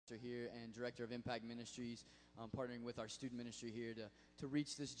here and director of Impact Ministries, partnering with our student ministry here to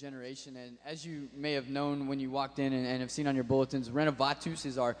reach this generation. And as you may have known when you walked in and have seen on your bulletins, Renovatus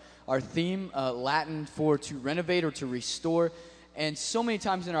is our theme, Latin for to renovate or to restore. And so many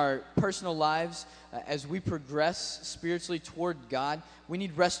times in our personal lives, as we progress spiritually toward God, we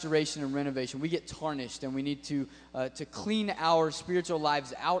need restoration and renovation. We get tarnished, and we need to clean our spiritual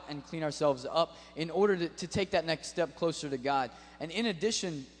lives out and clean ourselves up in order to take that next step closer to God. And in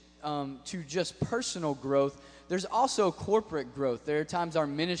addition to just personal growth, there's also corporate growth. There are times our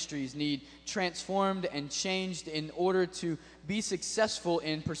ministries need transformed and changed in order to be successful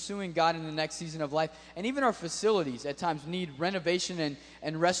in pursuing God in the next season of life. And even our facilities at times need renovation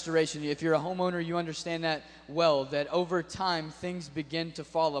and restoration. If you're a homeowner, you understand that well, that over time things begin to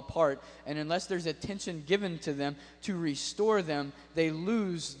fall apart. And unless there's attention given to them to restore them, they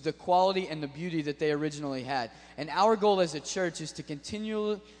lose the quality and the beauty that they originally had. And our goal as a church is to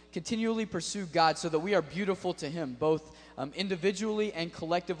continually pursue God so that we are beautiful to Him, both individually and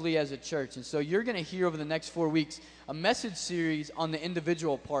collectively as a church. And so you're going to hear over the next 4 weeks a message series on the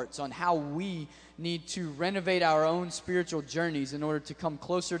individual parts, on how we need to renovate our own spiritual journeys in order to come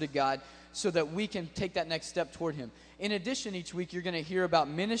closer to God so that we can take that next step toward Him. In addition, each week you're going to hear about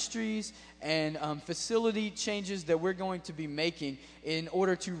ministries and facility changes that we're going to be making in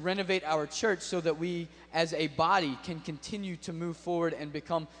order to renovate our church so that we as a body can continue to move forward and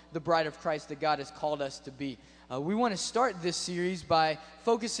become the bride of Christ that God has called us to be. We want to start this series by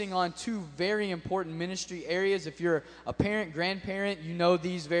focusing on two very important ministry areas. If you're a parent, grandparent, you know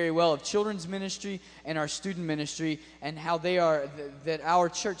these very well, of children's ministry and our student ministry, and how they are, that our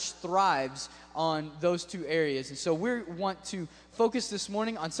church thrives on those two areas. And so we want to focus this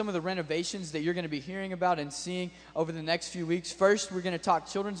morning on some of the renovations that you're going to be hearing about and seeing over the next few weeks. First, we're going to talk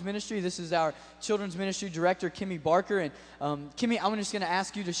children's ministry. This is our children's ministry director, Kimmy Barker. And Kimmy, I'm just going to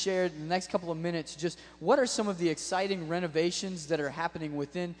ask you to share in the next couple of minutes just what are some of the exciting renovations that are happening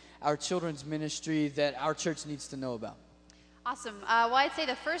within our children's ministry that our church needs to know about. Awesome. Well, I'd say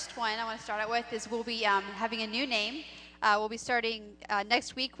the first one I want to start out with is we'll be having a new name. We'll be starting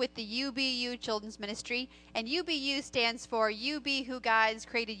next week with the UBU Children's Ministry, and UBU stands for You Be Who God's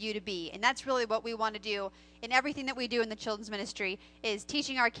Created You to Be, and that's really what we want to do in everything that we do in the children's ministry, is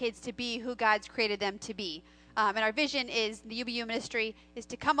teaching our kids to be who God's created them to be. And our vision is, the UBU ministry, is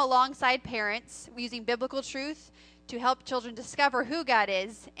to come alongside parents using biblical truth to help children discover who God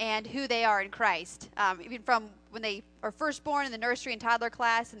is and who they are in Christ. Even from when they are first born in the nursery and toddler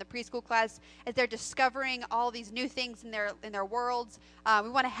class and the preschool class, as they're discovering all these new things in their worlds, we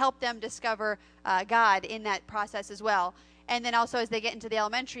want to help them discover God in that process as well. And then also as they get into the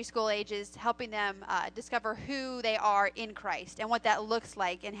elementary school ages, helping them discover who they are in Christ and what that looks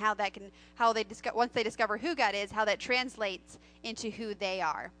like, and once they discover who God is, how that translates into who they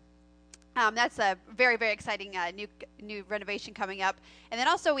are. That's a very, very exciting new renovation coming up. And then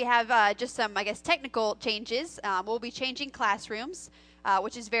also we have just some, technical changes. We'll be changing classrooms,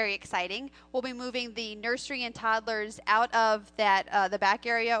 which is very exciting. We'll be moving the nursery and toddlers out of the back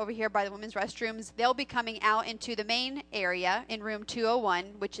area over here by the women's restrooms. They'll be coming out into the main area in room 201,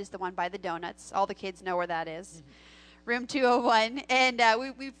 which is the one by the donuts. All the kids know where that is. Mm-hmm. Room 201, and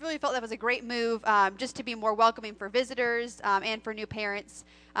we really felt that was a great move, just to be more welcoming for visitors and for new parents,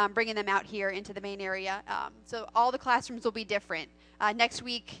 bringing them out here into the main area. So all the classrooms will be different. Next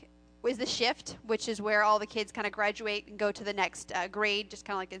week is the shift, which is where all the kids kind of graduate and go to the next grade, just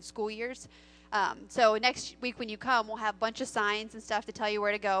kind of like in school years. So next week when you come, we'll have a bunch of signs and stuff to tell you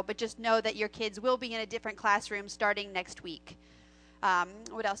where to go, but just know that your kids will be in a different classroom starting next week.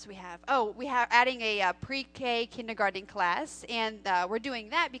 What else do we have? Oh, we have adding a pre-K kindergarten class, and we're doing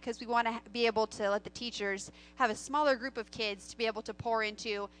that because we want to be able to let the teachers have a smaller group of kids to be able to pour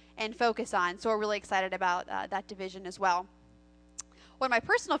into and focus on. So we're really excited about that division as well. One of my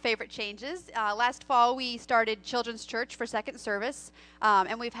personal favorite changes, last fall we started Children's Church for second service,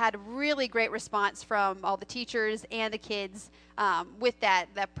 and we've had really great response from all the teachers and the kids with that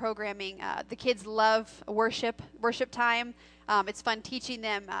programming. The kids love worship time. It's fun teaching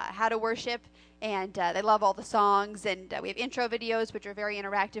them how to worship, and they love all the songs, and we have intro videos which are very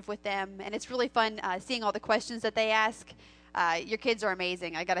interactive with them, and it's really fun seeing all the questions that they ask. Your kids are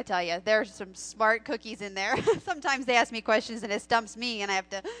amazing, I gotta tell you. There's some smart cookies in there. Sometimes they ask me questions and it stumps me, and I have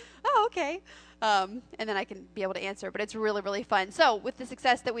to, okay. And then I can be able to answer, but it's really, really fun. So with the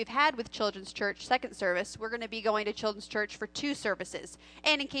success that we've had with Children's Church second service, we're going to be going to Children's Church for 2 services.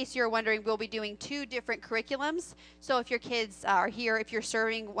 And in case you're wondering, we'll be doing 2 different curriculums. So if your kids are here, if you're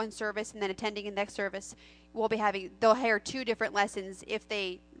serving one service and then attending the next service, they'll hear 2 different lessons if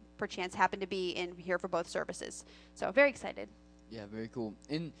they perchance happen to be in here for both services. So very excited. Yeah, very cool.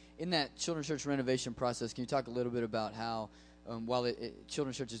 In that children's church renovation process, can you talk a little bit about how, while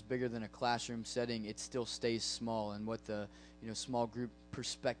children's church is bigger than a classroom setting, it still stays small, and what the small group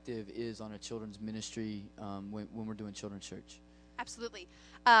perspective is on a children's ministry when we're doing children's church? Absolutely.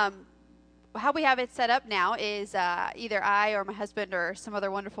 How we have it set up now is either I or my husband or some other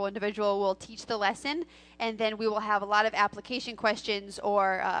wonderful individual will teach the lesson, and then we will have a lot of application questions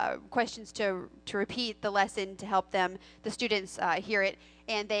or questions to repeat the lesson to help the students hear it.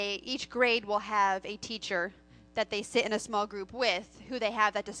 And each grade will have a teacher that they sit in a small group with, who they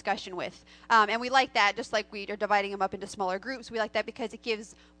have that discussion with. And we like that, just like we are dividing them up into smaller groups. We like that because it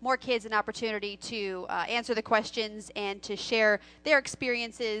gives more kids an opportunity to answer the questions and to share their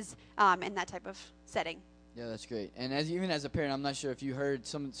experiences in that type of setting. Yeah, that's great. And even as a parent, I'm not sure if you heard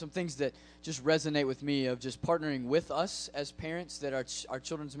some things that just resonate with me of just partnering with us as parents, that our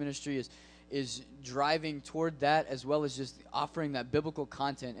children's ministry is driving toward that, as well as just offering that biblical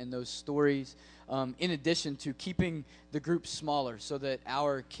content and those stories, in addition to keeping the group smaller so that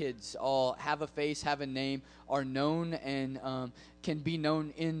our kids all have a face, have a name, are known, and can be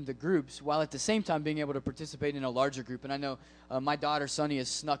known in the groups, while at the same time being able to participate in a larger group. And I know my daughter, Sunny, has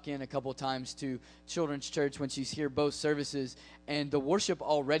snuck in a couple times to children's church when she's here both services, and the worship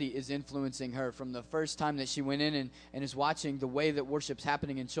already is influencing her. From the first time that she went in and is watching the way that worship's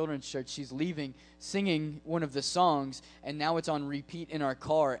happening in children's church, she's leaving singing one of the songs, and now it's on repeat in our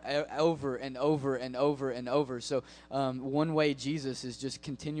car over and over and over and over. So One Way Jesus is just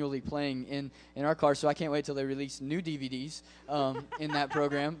continually playing in our car, so I can't wait till they release new DVDs in that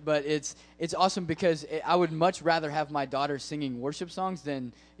program. But it's awesome, because I would much rather have my daughter singing worship songs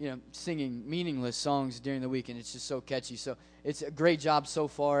than singing meaningless songs during the week, and it's just so catchy. So it's a great job so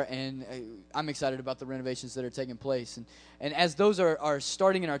far, and I'm excited about the renovations that are taking place. And as those are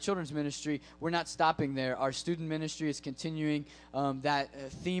starting in our children's ministry, we're not stopping there. Our student ministry is continuing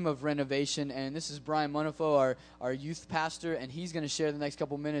that theme of renovation, and this is Brian Munifo, our youth pastor, and he's going to share the next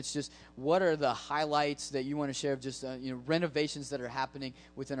couple minutes just what are the highlights that you want to share of just renovations that are happening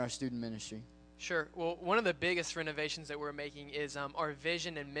within our student ministry. Sure. Well, one of the biggest renovations that we're making is our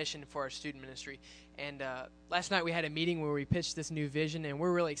vision and mission for our student ministry. And last night we had a meeting where we pitched this new vision, and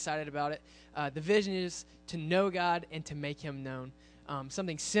we're really excited about it. The vision is to know God and to make Him known.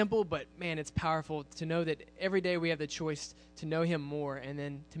 Something simple, but man, it's powerful to know that every day we have the choice to know Him more and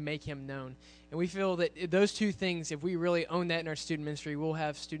then to make Him known. And we feel that those two things, if we really own that in our student ministry, we'll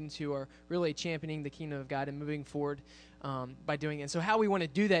have students who are really championing the kingdom of God and moving forward by doing it. And so how we want to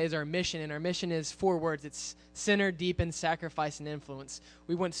do that is our mission, and our mission is 4 words. It's center, deepen, sacrifice, and influence.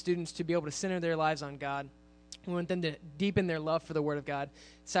 We want students to be able to center their lives on God. We want them to deepen their love for the Word of God,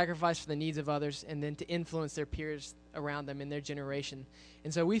 sacrifice for the needs of others, and then to influence their peers around them in their generation.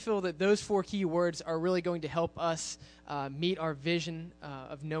 And so we feel that those 4 key words are really going to help us meet our vision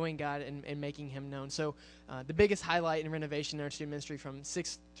of knowing God and making Him known. So the biggest highlight in renovation in our student ministry from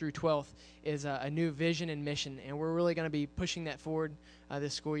 6th through 12th is a new vision and mission, and we're really going to be pushing that forward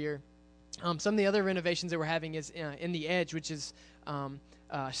this school year. Some of the other renovations that we're having is in the Edge, which is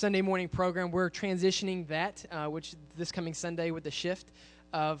Sunday morning program. We're transitioning that, which this coming Sunday with the shift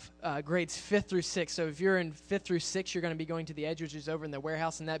of grades 5th through 6th. So if you're in 5th through 6th, you're going to be going to the Edge, which is over in the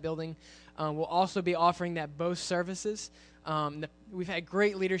warehouse in that building. We'll also be offering that both services. We've had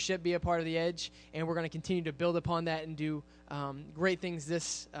great leadership be a part of the Edge, and we're going to continue to build upon that and do great things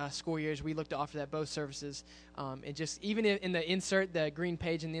this school year as we look to offer that both services. And just even in the insert, the green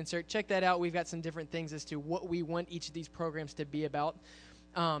page in the insert, check that out. We've got some different things as to what we want each of these programs to be about.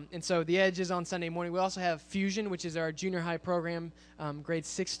 And so the Edge is on Sunday morning. We also have Fusion, which is our junior high program, grades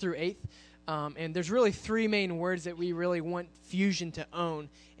 6th through 8th. And there's really 3 main words that we really want Fusion to own.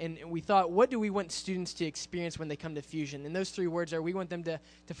 And we thought, what do we want students to experience when they come to Fusion? And those 3 words are, we want them to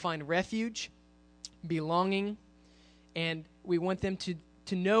find refuge, belonging, and we want them to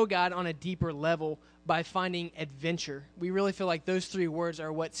know God on a deeper level by finding adventure. We really feel like those 3 words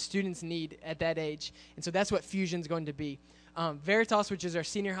are what students need at that age. And so that's what Fusion's going to be. Veritas, which is our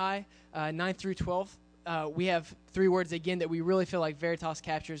senior high, 9th through 12th, we have 3 words again that we really feel like Veritas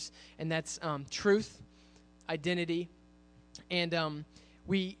captures, and that's truth, identity, and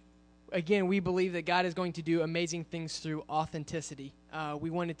we believe that God is going to do amazing things through authenticity. We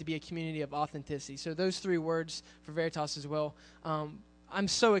want it to be a community of authenticity. So those 3 words for Veritas as well. I'm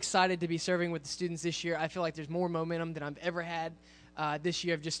so excited to be serving with the students this year. I feel like there's more momentum than I've ever had this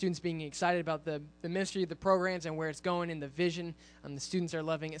year of just students being excited about the ministry of the programs and where it's going and the vision. The students are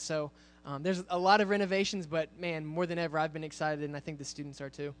loving it. So there's a lot of renovations, but man, more than ever, I've been excited, and I think the students are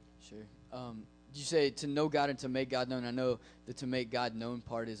too. Sure. you say to know God and to make God known? I know the to make God known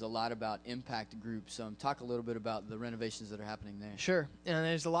part is a lot about impact groups. Talk a little bit about the renovations that are happening there. Sure. And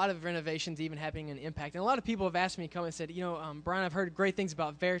there's a lot of renovations even happening in Impact. And a lot of people have asked me to come and said, Brian, I've heard great things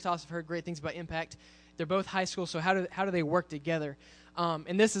about Veritas. I've heard great things about Impact. They're both high school, so how do they work together?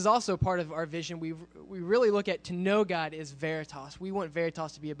 And this is also part of our vision. We really look at to know God as Veritas. We want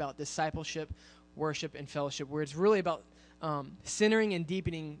Veritas to be about discipleship, worship, and fellowship, where it's really about centering and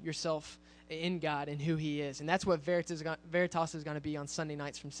deepening yourself in God and who He is. And that's what Veritas is going to be on Sunday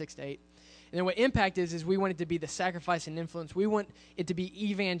nights from 6 to 8. And then what Impact is we want it to be the sacrifice and influence. We want it to be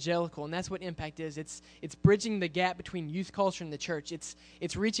evangelical, and that's what Impact is. It's bridging the gap between youth culture and the church.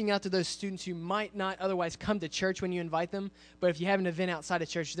 It's reaching out to those students who might not otherwise come to church when you invite them, but if you have an event outside of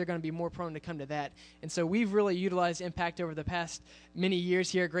church, they're going to be more prone to come to that. And so we've really utilized Impact over the past many years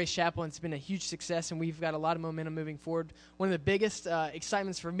here at Grace Chapel, and it's been a huge success, and we've got a lot of momentum moving forward. One of the biggest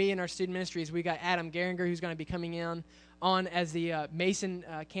excitements for me in our student ministry is we got Adam Geringer, who's going to be coming on as the Mason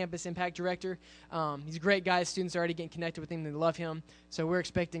Campus Impact Director. He's a great guy. Students are already getting connected with him. They love him. So we're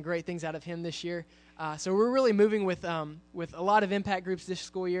expecting great things out of him this year. So we're really moving with a lot of impact groups this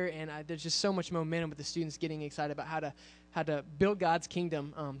school year, and there's just so much momentum with the students getting excited about how to build God's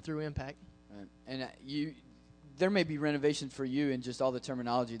kingdom through impact. Right. And there may be renovations for you in just all the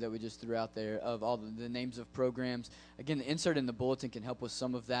terminology that we just threw out there of all the names of programs. Again, the insert in the bulletin can help with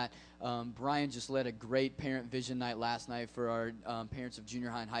some of that. Brian just led a great parent vision night last night for our parents of junior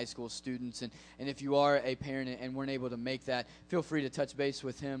high and high school students. And if you are a parent and weren't able to make that, feel free to touch base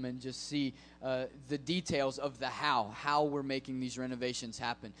with him and just see the details of the how we're making these renovations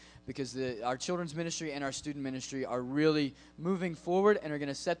happen. Because our children's ministry and our student ministry are really moving forward and are going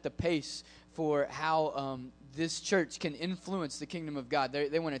to set the pace for how this church can influence the kingdom of God.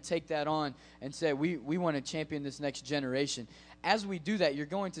 They want to take that on and say, we want to champion this next generation. As we do that, you're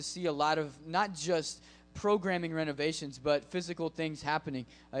going to see a lot of not just programming renovations, but physical things happening.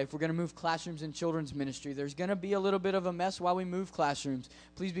 If we're going to move classrooms in children's ministry, there's going to be a little bit of a mess while we move classrooms.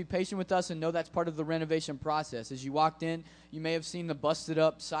 Please be patient with us and know that's part of the renovation process. As you walked in, you may have seen the busted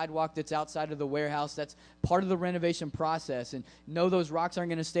up sidewalk that's outside of the warehouse. That's part of the renovation process. And know those rocks aren't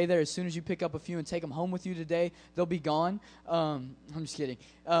going to stay there. As soon as you pick up a few and take them home with you today, they'll be gone. I'm just kidding.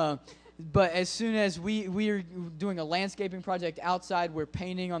 But as soon as we are doing a landscaping project outside, we're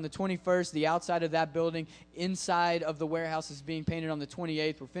painting on the 21st, the outside of that building. Inside of the warehouse is being painted on the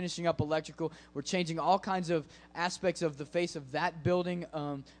 28th. We're finishing up electrical. We're changing all kinds of aspects of the face of that building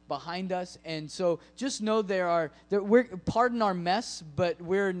behind us. And so just know pardon our mess, but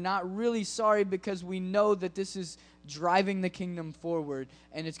we're not really sorry because we know that this is driving the kingdom forward,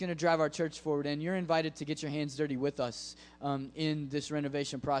 and it's going to drive our church forward, and you're invited to get your hands dirty with us in this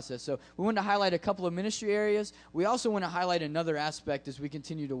renovation process. So we want to highlight a couple of ministry areas. We also want to highlight another aspect as we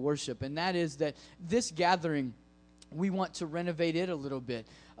continue to worship, and that is that this gathering, we want to renovate it a little bit.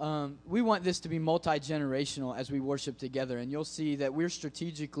 We want this to be multi-generational as we worship together, and you'll see that we're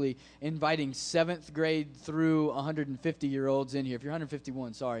strategically inviting 7th grade through 150-year-olds in here. If you're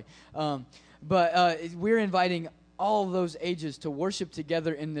 151, sorry. But we're inviting all those ages to worship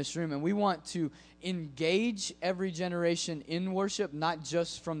together in this room, and we want to engage every generation in worship, not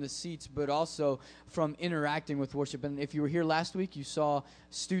just from the seats, but also from interacting with worship. And if you were here last week, you saw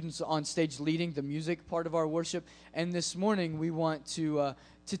students on stage leading the music part of our worship, and this morning we want to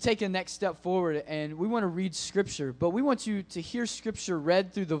take a next step forward, and we want to read Scripture, but we want you to hear Scripture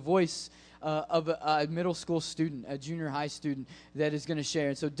read through the voice of a middle school student, a junior high student that is going to share.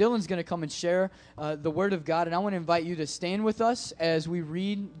 And so Dylan's going to come and share the Word of God, and I want to invite you to stand with us as we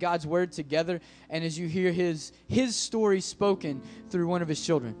read God's Word together and as you hear his story spoken through one of his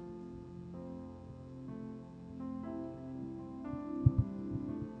children.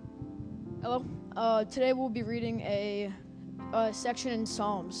 Hello. Today we'll be reading a section in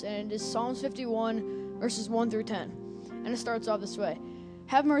Psalms, and it is Psalms 51, verses 1 through 10. And it starts off this way.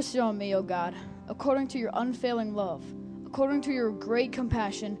 Have mercy on me, O God, according to your unfailing love. According to your great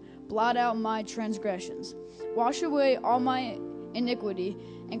compassion, blot out my transgressions. Wash away all my iniquity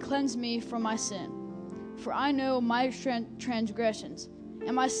and cleanse me from my sin. For I know my transgressions,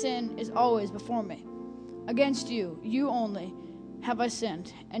 and my sin is always before me. Against you, you only, have I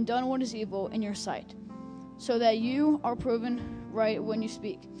sinned and done what is evil in your sight, so that you are proven right when you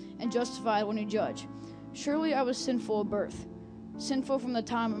speak and justified when you judge. Surely I was sinful at birth, sinful from the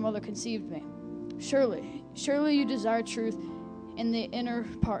time my mother conceived me. Surely you desire truth in the inner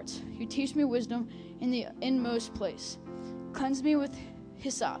parts. You teach me wisdom in the inmost place. Cleanse me with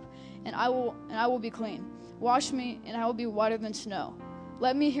hyssop, and I will be clean. Wash me, and I will be whiter than snow.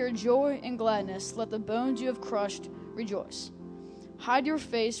 Let me hear joy and gladness. Let the bones you have crushed rejoice. Hide your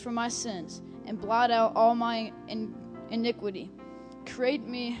face from my sins, and blot out all my iniquity. Create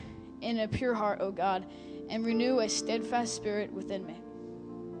me in a pure heart, O God, and renew a steadfast spirit within me.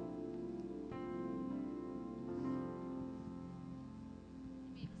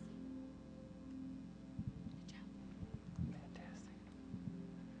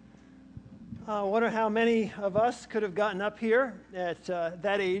 I wonder how many of us could have gotten up here at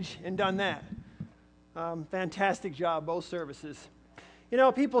that age and done that. Fantastic job, both services. You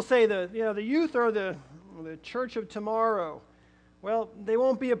know, people say the youth are the church of tomorrow. Well, they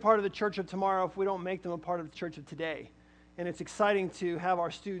won't be a part of the church of tomorrow if we don't make them a part of the church of today. And it's exciting to have our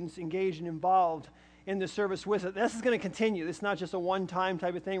students engaged and involved in the service with it. This is going to continue. This is not just a one-time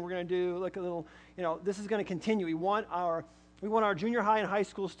type of thing we're going to do, like a little, this is going to continue. We want our junior high and high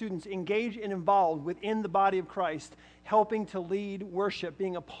school students engaged and involved within the body of Christ, helping to lead worship,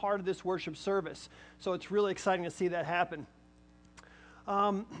 being a part of this worship service. So it's really exciting to see that happen.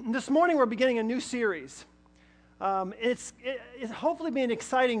 This morning we're beginning a new series. It's hopefully be an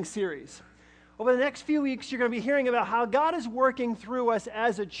exciting series. Over the next few weeks, you're going to be hearing about how God is working through us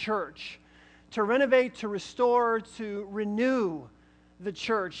as a church to renovate, to restore, to renew the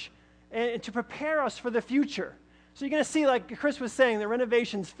church, and to prepare us for the future. So you're going to see, like Chris was saying, the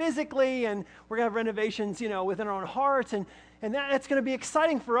renovations physically, and we're going to have renovations, within our own hearts, and that's going to be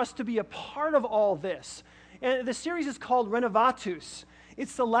exciting for us to be a part of all this. And the series is called Renovatus.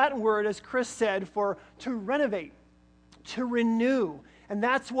 It's the Latin word, as Chris said, for to renovate, to renew. And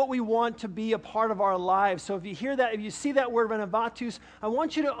that's what we want to be a part of our lives. So if you hear that, if you see that word Renovatus, I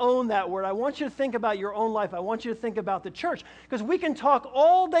want you to own that word. I want you to think about your own life. I want you to think about the church. Because we can talk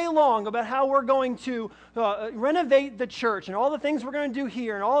all day long about how we're going to renovate the church and all the things we're going to do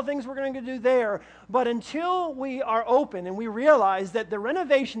here and all the things we're going to do there. But until we are open and we realize that the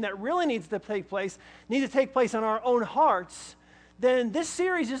renovation that really needs to take place in our own hearts, then this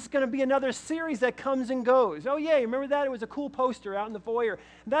series is going to be another series that comes and goes. Oh, yeah, remember that? It was a cool poster out in the foyer.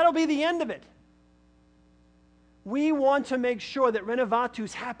 That'll be the end of it. We want to make sure that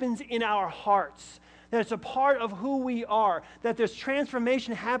Renovatus happens in our hearts, that it's a part of who we are, that there's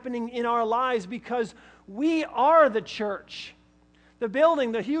transformation happening in our lives because we are the church. The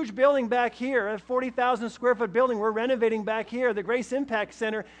building, the huge building back here, a 40,000 square foot building we're renovating back here, the Grace Impact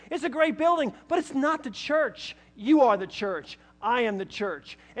Center, it's a great building, but it's not the church. You are the church. I am the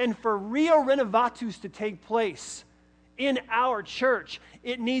church. And for real Renovatus to take place in our church,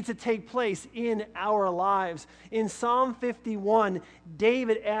 it needs to take place in our lives. In Psalm 51,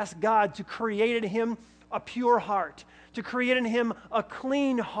 David asked God to create in him a pure heart, to create in him a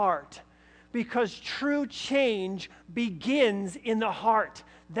clean heart, because true change begins in the heart.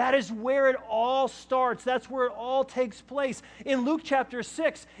 That is where it all starts. That's where it all takes place. In Luke chapter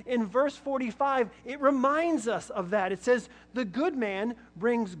 6, in verse 45, it reminds us of that. It says, the good man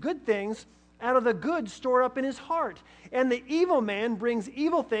brings good things out of the good stored up in his heart, and the evil man brings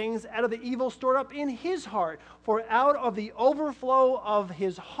evil things out of the evil stored up in his heart. For out of the overflow of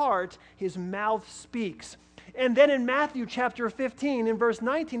his heart, his mouth speaks. And then in Matthew chapter 15, in verse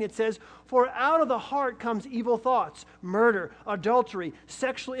 19, it says, for out of the heart comes evil thoughts, murder, adultery,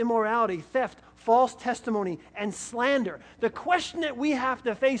 sexual immorality, theft, false testimony, and slander. The question that we have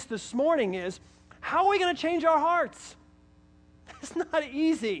to face this morning is, how are we going to change our hearts? It's not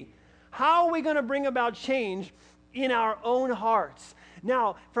easy. How are we going to bring about change in our own hearts?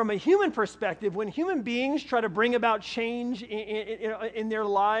 Now, from a human perspective, when human beings try to bring about change in their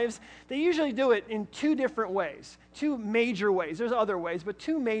lives, they usually do it in two different ways, two major ways. There's other ways, but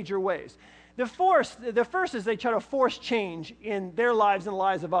two major ways. The first is they try to force change in their lives and the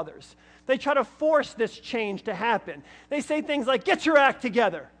lives of others. They try to force this change to happen. They say things like, get your act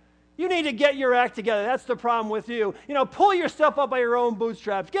together. You need to get your act together. That's the problem with you. Pull yourself up by your own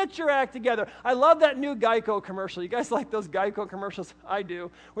bootstraps. Get your act together. I love that new Geico commercial. You guys like those Geico commercials? I do.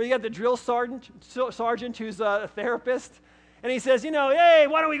 Where you got the drill sergeant who's a therapist. And he says, hey,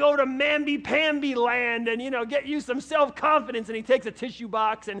 why don't we go to mamby-pamby land and, get you some self-confidence. And he takes a tissue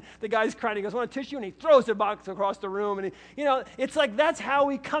box and the guy's crying. He goes, want a tissue? And he throws the box across the room. And, it's like that's how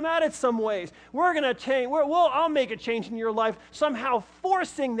we come at it some ways. We're going to change. I'll make a change in your life, somehow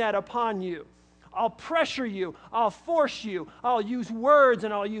forcing that upon you. I'll pressure you. I'll force you. I'll use words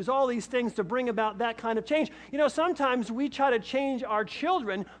and I'll use all these things to bring about that kind of change. Sometimes we try to change our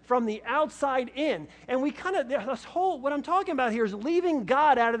children from the outside in. And we what I'm talking about here is leaving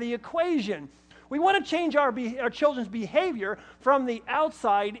God out of the equation. We want to change our children's behavior from the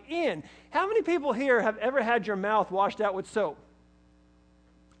outside in. How many people here have ever had your mouth washed out with soap?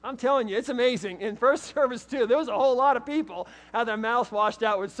 I'm telling you, it's amazing. In first service, too, there was a whole lot of people had their mouths washed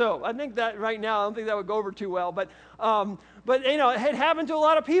out with soap. I think that right now, I don't think that would go over too well. But you know, it had happened to a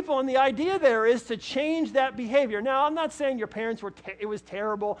lot of people, and the idea there is to change that behavior. Now, I'm not saying your parents it was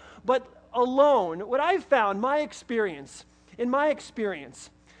terrible, but alone, what I've found, in my experience,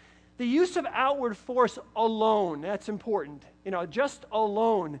 the use of outward force alone, that's important, you know, just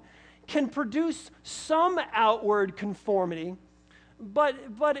alone, can produce some outward conformity, but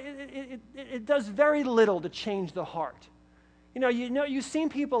it does very little to change the heart. You've seen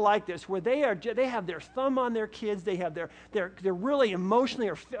people like this where they have their thumb on their kids, they're really emotionally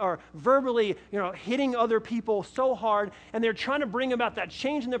or verbally, hitting other people so hard, and they're trying to bring about that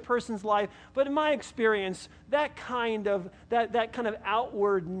change in the person's life. But in my experience, that kind of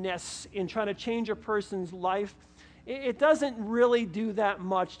outwardness in trying to change a person's life, it doesn't really do that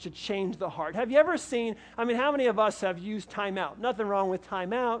much to change the heart. Have you ever seen, how many of us have used timeout? Nothing wrong with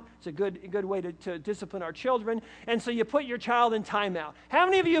timeout. It's a good way to discipline our children. And so you put your child in timeout. How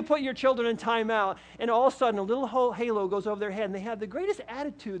many of you put your children in timeout and all of a sudden a little whole halo goes over their head and they have the greatest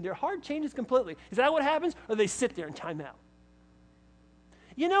attitude and their heart changes completely? Is that what happens? Or they sit there in timeout?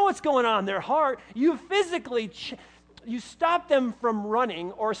 You know what's going on in their heart. You physically you stop them from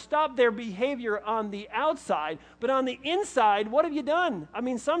running or stop their behavior on the outside, but on the inside, what have you done?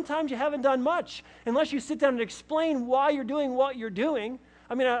 Sometimes you haven't done much unless you sit down and explain why you're doing what you're doing.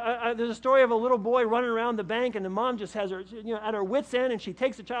 There's a story of a little boy running around the bank, and the mom just has her, at her wit's end, and she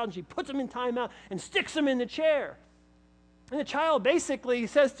takes the child and she puts him in timeout and sticks him in the chair. And the child basically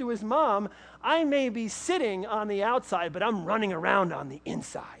says to his mom, I may be sitting on the outside, but I'm running around on the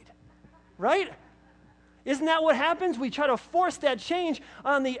inside. Right? Isn't that what happens? We try to force that change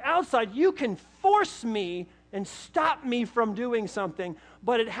on the outside. You can force me and stop me from doing something,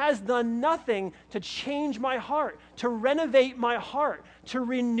 but it has done nothing to change my heart, to renovate my heart, to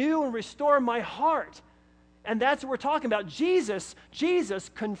renew and restore my heart. And that's what we're talking about. Jesus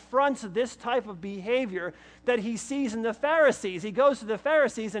confronts this type of behavior that he sees in the Pharisees. He goes to the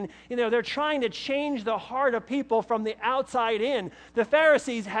Pharisees and, they're trying to change the heart of people from the outside in. The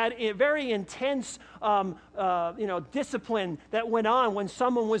Pharisees had a very intense, discipline that went on when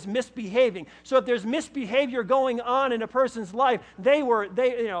someone was misbehaving. So if there's misbehavior going on in a person's life, they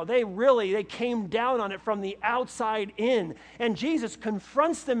came down on it from the outside in. And Jesus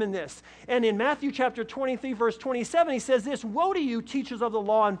confronts them in this. And in Matthew chapter 23, verse 27, he says this, woe to you, teachers of the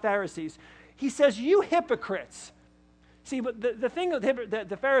law and Pharisees. He says, you hypocrites. See, but the thing that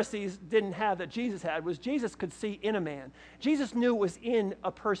the Pharisees didn't have that Jesus had was Jesus could see in a man. Jesus knew what was in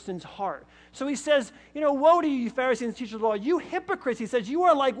a person's heart. So he says, woe to you, Pharisees and teachers of the law, you hypocrites. He says, you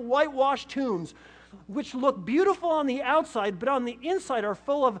are like whitewashed tombs, which look beautiful on the outside, but on the inside are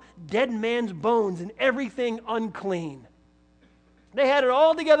full of dead man's bones and everything unclean. They had it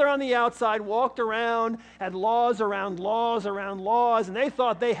all together on the outside, walked around, had laws around laws around laws, and they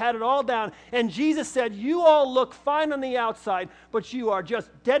thought they had it all down. And Jesus said, you all look fine on the outside, but you are just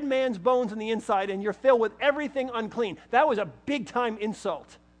dead man's bones on the inside, and you're filled with everything unclean. That was a big-time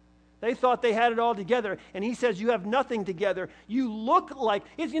insult. They thought they had it all together, and he says, you have nothing together. You look like,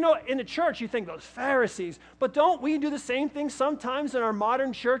 in the church, you think those Pharisees, but don't we do the same thing sometimes in our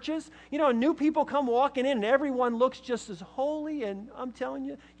modern churches? New people come walking in, and everyone looks just as holy, and I'm telling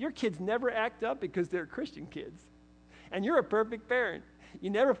you, your kids never act up because they're Christian kids, and you're a perfect parent. You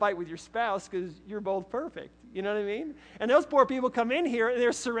never fight with your spouse because you're both perfect. You know what I mean? And those poor people come in here, and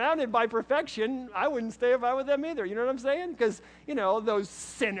they're surrounded by perfection. I wouldn't stay if I were them either. You know what I'm saying? Because, those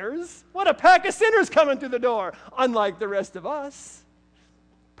sinners, what a pack of sinners coming through the door, unlike the rest of us.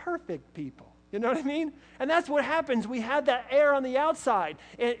 Perfect people. You know what I mean? And that's what happens. We have that air on the outside.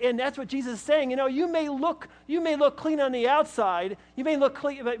 And that's what Jesus is saying. You may look clean on the outside. You may look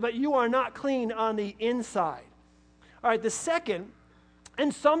clean, but you are not clean on the inside. All right, the second,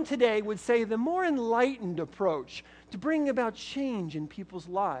 and some today would say the more enlightened approach to bring about change in people's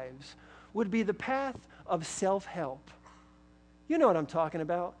lives would be the path of self-help. You know what I'm talking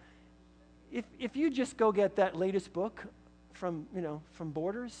about. If you just go get that latest book from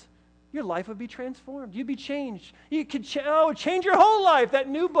Borders, your life would be transformed. You'd be changed. You could change your whole life. That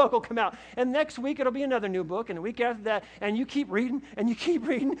new book will come out. And next week it'll be another new book. And the week after that, and you keep reading, and you keep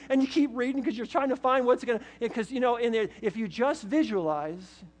reading, and you keep reading because you're trying to find what's going to, because, if you just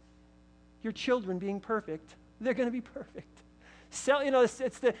visualize your children being perfect, they're going to be perfect.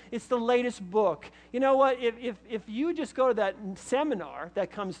 It's the latest book. You know what? If you just go to that seminar that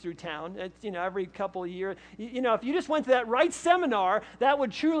comes through town, it's, every couple of years, if you just went to that right seminar, that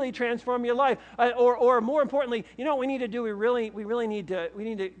would truly transform your life. Or more importantly, what we need to do? We really need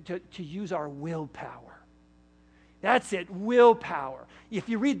to use our willpower. That's it, willpower. If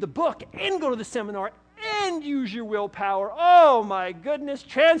you read the book and go to the seminar and use your willpower, oh my goodness,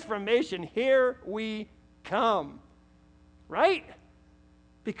 transformation, here we come. Right?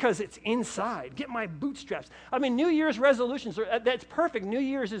 Because it's inside. Get my bootstraps. I mean, New Year's resolutions, that's perfect. New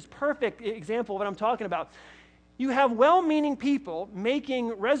Year's is perfect example of what I'm talking about. You have well-meaning people making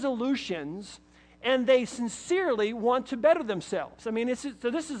resolutions, and they sincerely want to better themselves. I mean, so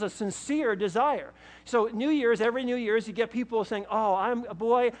this is a sincere desire. So every New Year's, you get people saying, oh, I'm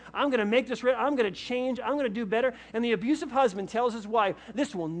going to make this, I'm going to change, I'm going to do better. And the abusive husband tells his wife,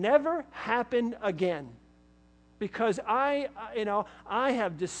 this will never happen again. Because I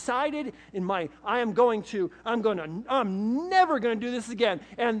have decided I'm never going to do this again.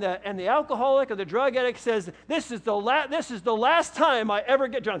 And the alcoholic or the drug addict says, this is the last time I ever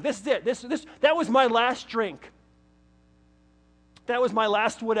get drunk. This is it. That was my last drink. That was my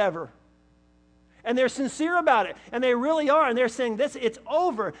last whatever. And they're sincere about it, and they really are, and they're saying it's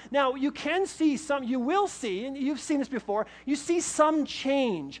over. Now, you will see, and you've seen this before, you see some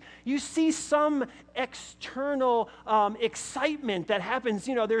change. You see some external excitement that happens.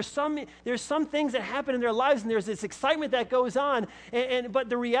 There's some things that happen in their lives, and there's this excitement that goes on, but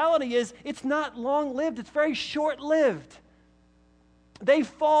the reality is it's not long-lived. It's very short-lived. They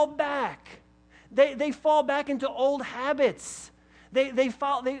fall back. They fall back into old habits.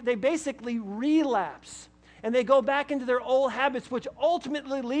 They basically relapse, and they go back into their old habits, which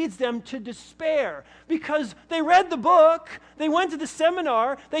ultimately leads them to despair because they read the book, they went to the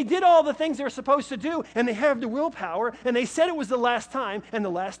seminar, they did all the things they're supposed to do, and they have the willpower, and they said it was the last time, and the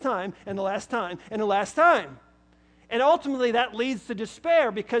last time, and the last time, and the last time. And ultimately that leads to despair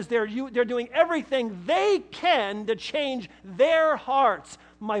because they're doing everything they can to change their hearts.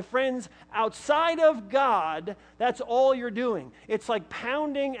 My friends, outside of God, that's all you're doing. It's like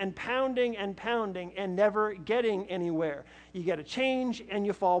pounding and pounding and pounding and never getting anywhere. You get a change and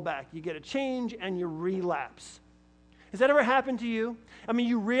you fall back. You get a change and you relapse. Has that ever happened to you? I mean,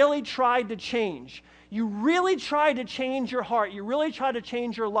 you really tried to change. You really tried to change your heart. You really tried to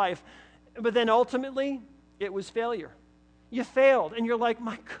change your life. But then ultimately, it was failure. You failed, and you're like,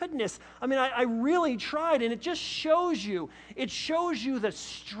 my goodness, I mean, I really tried, and it just shows you. It shows you the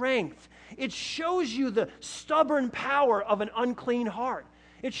strength. It shows you the stubborn power of an unclean heart.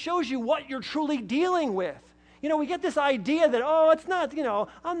 It shows you what you're truly dealing with. We get this idea that, it's not,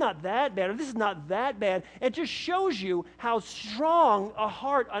 I'm not that bad, or this is not that bad. It just shows you how strong a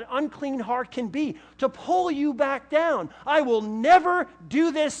heart, an unclean heart can be to pull you back down. I will never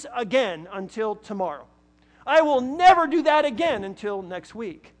do this again until tomorrow. I will never do that again until next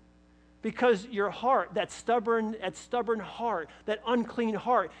week. Because your heart, that stubborn heart, that unclean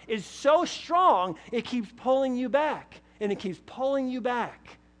heart is so strong, it keeps pulling you back. And it keeps pulling you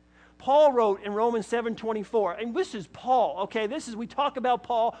back. Paul wrote in Romans 7:24, and this is Paul, okay? We talk about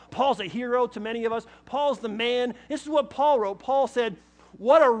Paul. Paul's a hero to many of us. Paul's the man. This is what Paul wrote. Paul said,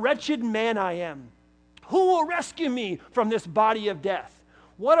 what a wretched man I am. Who will rescue me from this body of death?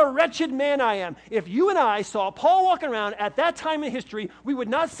 What a wretched man I am. If you and I saw Paul walking around at that time in history, we would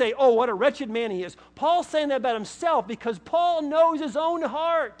not say, oh, what a wretched man he is. Paul's saying that about himself because Paul knows his own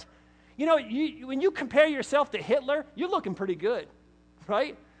heart. When you compare yourself to Hitler, you're looking pretty good,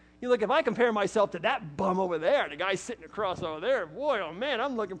 right? You look, if I compare myself to that bum over there, the guy sitting across over there, boy, oh man,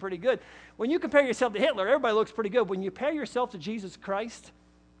 I'm looking pretty good. When you compare yourself to Hitler, everybody looks pretty good. When you compare yourself to Jesus Christ,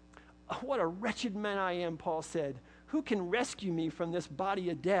 oh, what a wretched man I am, Paul said. Who can rescue me from this body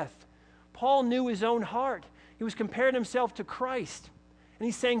of death? Paul knew his own heart. He was comparing himself to Christ. And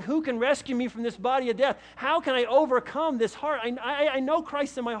he's saying, who can rescue me from this body of death? How can I overcome this heart? I know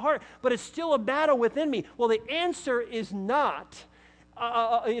Christ in my heart, but it's still a battle within me. Well, the answer is not,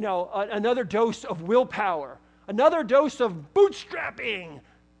 another dose of willpower, another dose of bootstrapping.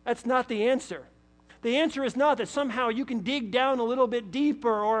 That's not the answer. The answer is not that somehow you can dig down a little bit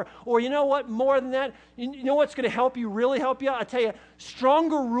deeper or you know what, more than that. You know what's going to help you, really help you? I tell you,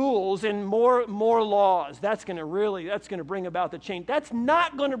 stronger rules and more laws. That's going to bring about the change. That's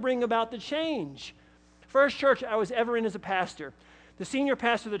not going to bring about the change. First church I was ever in as a pastor, the senior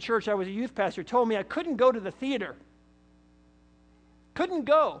pastor of the church, I was a youth pastor, told me I couldn't go to the theater. Couldn't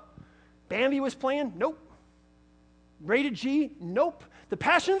go. Bambi was playing? Nope. Rated G? Nope. The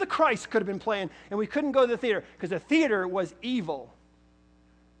Passion of the Christ could have been playing, and we couldn't go to the theater because the theater was evil.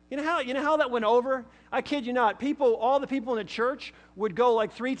 You know how that went over? I kid you not. All the people in the church would go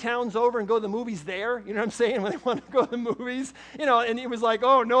like 3 towns over and go to the movies there. You know what I'm saying? When they wanted to go to the movies, and it was like,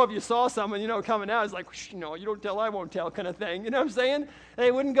 oh no, if you saw someone, coming out, it's like, you don't tell, I won't tell, kind of thing. You know what I'm saying? They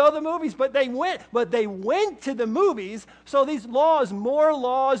wouldn't go to the movies, but they went to the movies. So these laws, more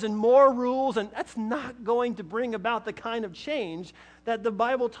laws and more rules, and that's not going to bring about the kind of change that the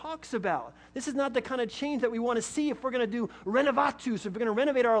Bible talks about. This is not the kind of change that we want to see if we're going to do renovatus, if we're going to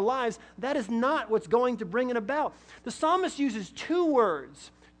renovate our lives. That is not what's going to bring it about. The psalmist uses two words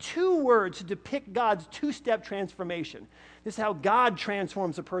to depict God's 2-step transformation. This is how God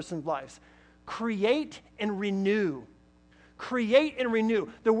transforms a person's life. Create and renew. Create and renew.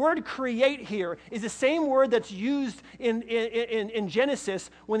 The word create here is the same word that's used in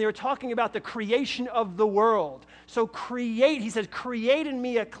Genesis when they were talking about the creation of the world. So create, he says, create in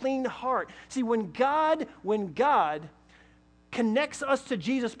me a clean heart. See, when God connects us to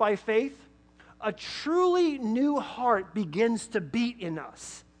Jesus by faith, a truly new heart begins to beat in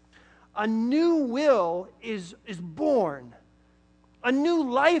us. A new will is born. A new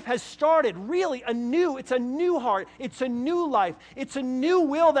life has started. Really, it's a new heart. It's a new life. It's a new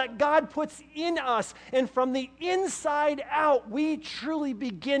will that God puts in us. And from the inside out, we truly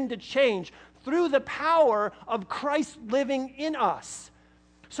begin to change through the power of Christ living in us.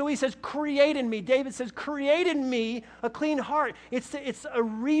 So he says, create in me. David says, create in me a clean heart. It's a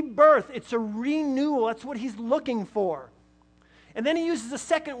rebirth. It's a renewal. That's what he's looking for. And then he uses a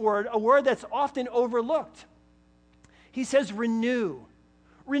second word, a word that's often overlooked. He says, renew.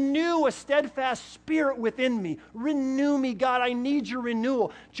 Renew a steadfast spirit within me. Renew me, God. I need your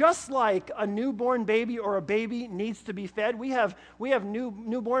renewal. Just like a newborn baby or a baby needs to be fed. We have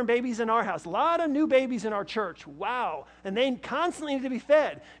newborn babies in our house. A lot of new babies in our church. Wow. And they constantly need to be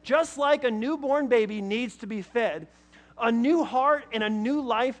fed. Just like a newborn baby needs to be fed, a new heart and a new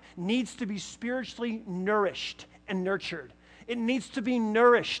life needs to be spiritually nourished and nurtured. It needs to be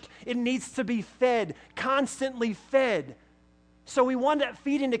nourished. It needs to be fed, constantly fed. So we want that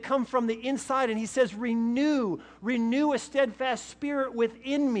feeding to come from the inside. And he says, renew a steadfast spirit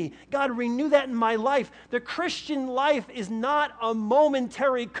within me. God, renew that in my life. The Christian life is not a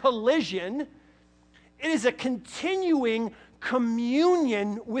momentary collision. It is a continuing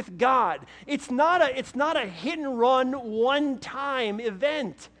communion with God. It's not a hit and run one-time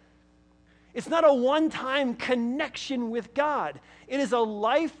event. It's not a one-time connection with God. It is a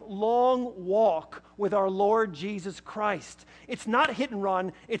lifelong walk with our Lord Jesus Christ. It's not hit and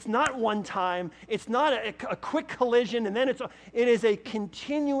run. It's not one time. It's not a quick collision, and then it is a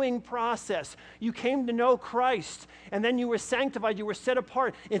continuing process. You came to know Christ, and then you were sanctified. You were set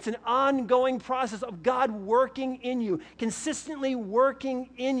apart. It's an ongoing process of God working in you, consistently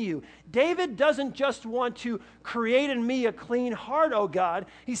working in you. David doesn't just want to create in me a clean heart, oh God.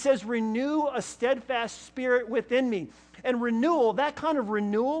 He says, renew a steadfast spirit within me. And renewal, that kind of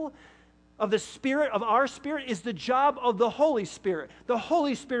renewal of the spirit, of our spirit, is the job of the Holy Spirit. The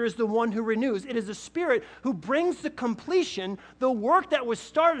Holy Spirit is the one who renews. It is the Spirit who brings to completion the work that was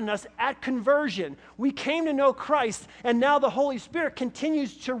started in us at conversion. We came to know Christ, and now the Holy Spirit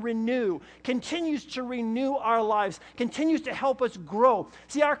continues to renew our lives, continues to help us grow.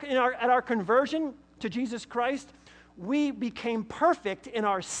 See, at our conversion to Jesus Christ, we became perfect in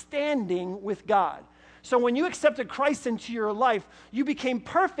our standing with God. So when you accepted Christ into your life, you became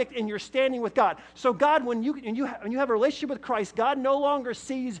perfect in your standing with God. So God, when you have a relationship with Christ, God no longer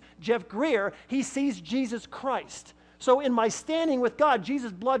sees Jeff Greer, he sees Jesus Christ. So in my standing with God,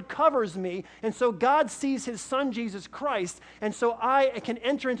 Jesus' blood covers me, and so God sees his son, Jesus Christ, and so I can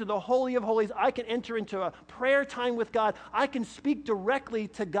enter into the Holy of Holies. I can enter into a prayer time with God. I can speak directly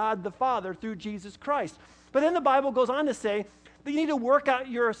to God the Father through Jesus Christ. But then the Bible goes on to say, that you need to work out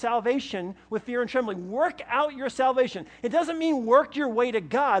your salvation with fear and trembling. Work out your salvation. It doesn't mean work your way to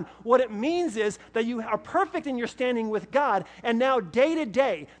God. What it means is that you are perfect in your standing with God, and now day to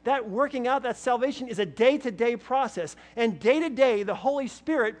day, that working out that salvation is a day-to-day process. And day to day, the Holy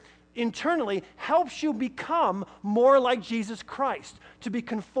Spirit internally helps you become more like Jesus Christ, to be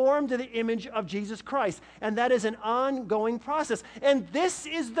conformed to the image of Jesus Christ. And that is an ongoing process. And this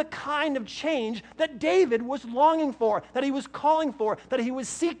is the kind of change that David was longing for, that he was calling for, that he was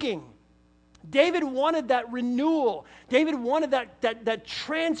seeking. David wanted that renewal. David wanted that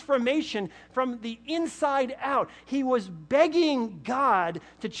transformation from the inside out. He was begging God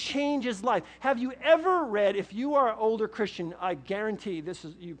to change his life. Have you ever read, if you are an older Christian, I guarantee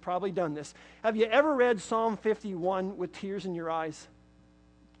you've probably done this. Have you ever read Psalm 51 with tears in your eyes?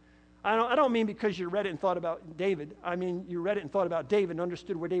 I don't mean because you read it and thought about David. I mean you read it and thought about David and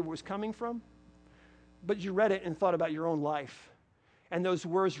understood where David was coming from. But you read it and thought about your own life. and those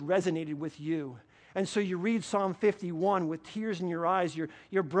words resonated with you. And so you read Psalm 51 with tears in your eyes.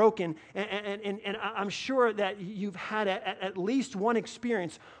 You're broken. And I'm sure that you've had at least one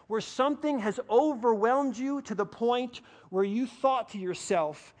experience where something has overwhelmed you to the point where you thought to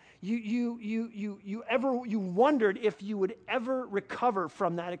yourself, you wondered if you would ever recover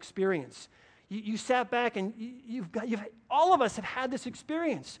from that experience. You sat back and all of us have had this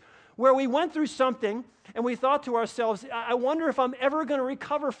experience where we went through something and we thought to ourselves, I wonder if I'm ever going to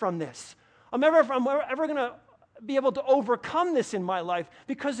recover from this. I'm ever going to be able to overcome this in my life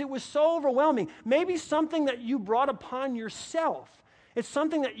because it was so overwhelming. Maybe something that you brought upon yourself. It's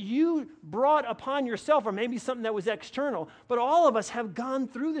something that you brought upon yourself, or maybe something that was external. But all of us have gone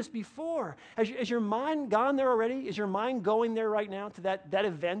through this before. Has your mind gone there already? Is your mind going there right now to that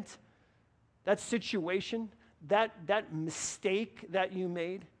event, that situation, that mistake that you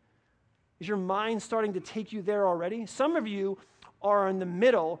made? Is your mind starting to take you there already? Some of you are in the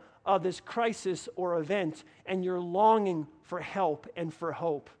middle of this crisis or event, and you're longing for help and for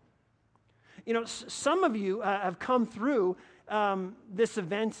hope. You know, some of you have come through this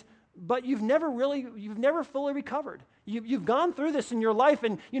event, but you've never fully recovered. You've gone through this in your life,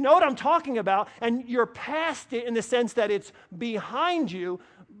 and you know what I'm talking about, and you're past it in the sense that it's behind you,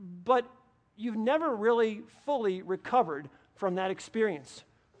 but you've never really fully recovered from that experience,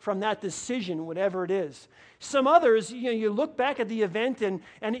 from that decision, whatever it is. Some others, you look back at the event and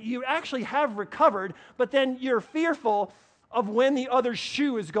you actually have recovered, but then you're fearful of when the other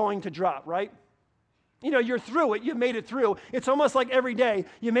shoe is going to drop, right? You know, you're through it. You've made it through. It's almost like every day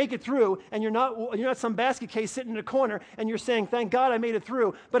you make it through, and you're not some basket case sitting in a corner, and you're saying, "Thank God I made it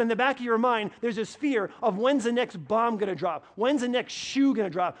through." But in the back of your mind, there's this fear of when's the next bomb going to drop? When's the next shoe going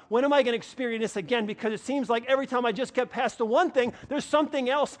to drop? When am I going to experience this again? Because it seems like every time I just get past the one thing, there's something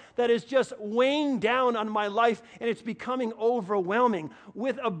else that is just weighing down on my life, and it's becoming overwhelming.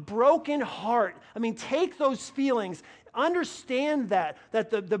 With a broken heart, I mean, take those feelings. Understand that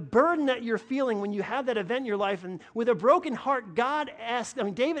the burden that you're feeling when you have that event in your life, and with a broken heart,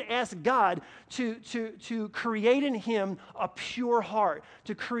 David asked God to create in him a pure heart,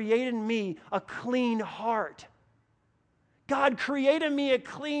 to create in me a clean heart. God, create in me a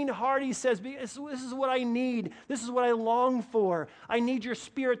clean heart, he says, because this is what I need. This is what I long for. I need your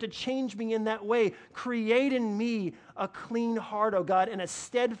Spirit to change me in that way. Create in me a clean heart, oh God, and a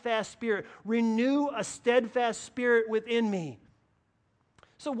steadfast spirit. Renew a steadfast spirit within me.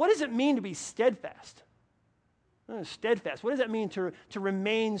 So what does it mean to be steadfast? Steadfast. What does that mean to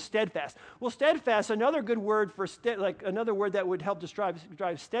remain steadfast? Well, steadfast, another good word for another word that would help describe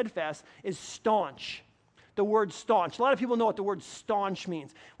steadfast is staunch. The word staunch. A lot of people know what the word staunch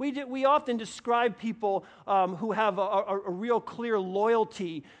means. We often describe people who have a real clear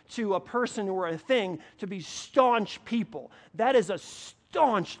loyalty to a person or a thing to be staunch people. That is a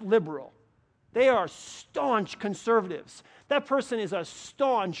staunch liberal. They are staunch conservatives. That person is a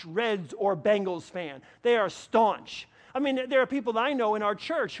staunch Reds or Bengals fan. They are staunch. I mean, there are people that I know in our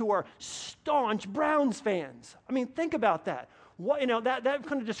church who are staunch Browns fans. I mean, think about that. That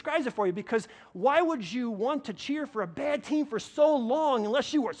kind of describes it for you, because why would you want to cheer for a bad team for so long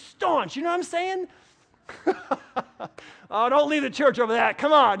unless you were staunch? You know what I'm saying? Oh, don't leave the church over that.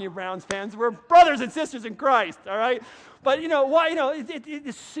 Come on, you Browns fans. We're brothers and sisters in Christ, all right? But why?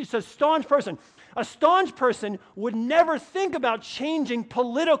 It's a staunch person. A staunch person would never think about changing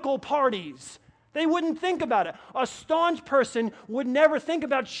political parties. They wouldn't think about it. A staunch person would never think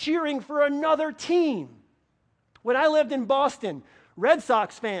about cheering for another team. When I lived in Boston, Red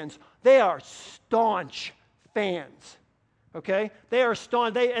Sox fans, they are staunch fans, okay? They are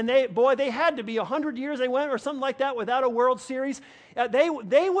staunch. They had to be 100 years they went or something like that without a World Series. They would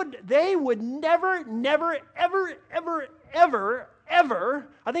never, ever,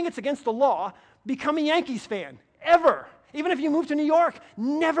 I think it's against the law, become a Yankees fan, ever. Even if you move to New York,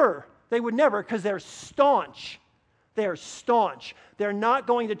 never. They would never, because they're staunch. They're staunch. They're not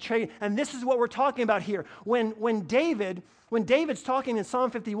going to trade. And this is what we're talking about here. When David's talking in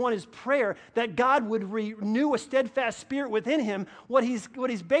Psalm 51, his prayer that God would renew a steadfast spirit within him, what he's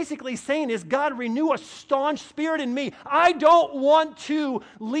basically saying is, God, renew a staunch spirit in me. I don't want to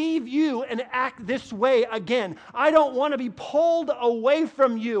leave you and act this way again. I don't want to be pulled away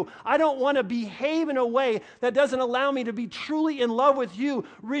from you. I don't want to behave in a way that doesn't allow me to be truly in love with you.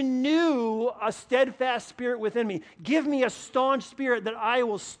 Renew a steadfast spirit within me. Give me a staunch spirit that I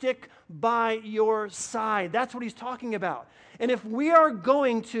will stick by your side. That's what he's talking about. And if we are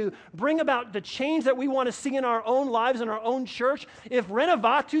going to bring about the change that we want to see in our own lives, in our own church, if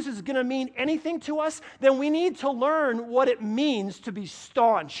renovatus is going to mean anything to us, then we need to learn what it means to be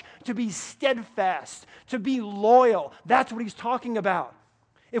staunch, to be steadfast, to be loyal. That's what he's talking about.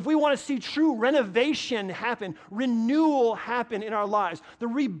 If we want to see true renovation happen, renewal happen in our lives, the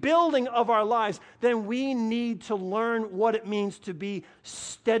rebuilding of our lives, then we need to learn what it means to be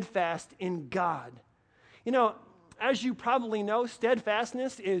steadfast in God. You know, as you probably know,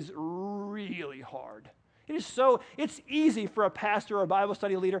 steadfastness is really hard. It's easy for a pastor or a Bible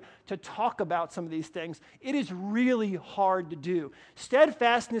study leader to talk about some of these things. It is really hard to do.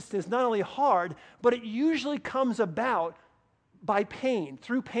 Steadfastness is not only hard, but it usually comes about by pain,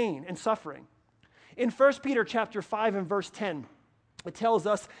 through pain and suffering. In 1 Peter chapter 5 and verse 10, it tells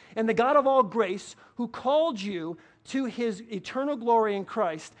us, "And the God of all grace, who called you to his eternal glory in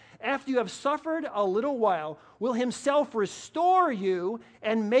Christ, after you have suffered a little while, will himself restore you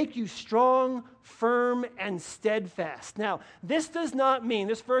and make you strong, firm, and steadfast." Now, this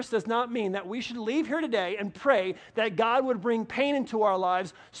verse does not mean that we should leave here today and pray that God would bring pain into our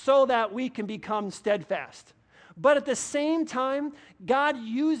lives so that we can become steadfast. But at the same time, God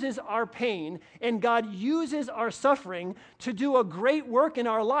uses our pain and God uses our suffering to do a great work in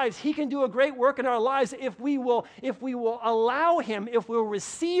our lives. He can do a great work in our lives if we will allow him, if we'll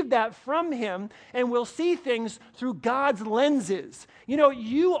receive that from him, and we'll see things through God's lenses. You know,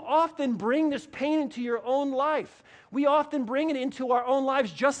 you often bring this pain into your own life. We often bring it into our own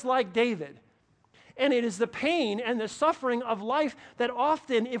lives just like David. And it is the pain and the suffering of life that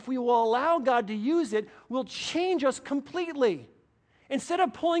often, if we will allow God to use it, will change us completely. Instead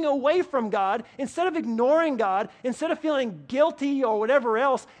of pulling away from God, instead of ignoring God, instead of feeling guilty or whatever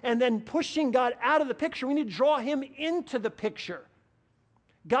else, and then pushing God out of the picture, we need to draw him into the picture.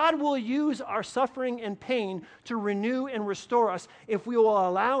 God will use our suffering and pain to renew and restore us if we will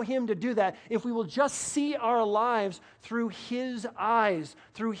allow him to do that, if we will just see our lives through his eyes,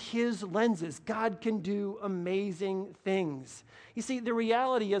 through his lenses. God can do amazing things. You see, the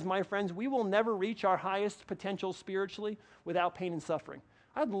reality is, my friends, we will never reach our highest potential spiritually without pain and suffering.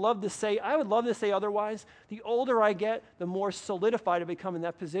 I would love to say otherwise. The older I get, the more solidified I become in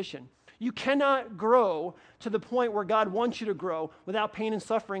that position. You cannot grow to the point where God wants you to grow without pain and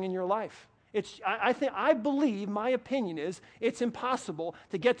suffering in your life. I believe, my opinion is, it's impossible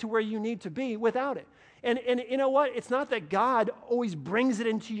to get to where you need to be without it. And you know what? It's not that God always brings it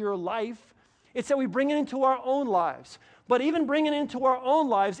into your life. It's that we bring it into our own lives. But even bringing it into our own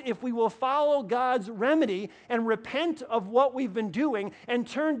lives, if we will follow God's remedy and repent of what we've been doing and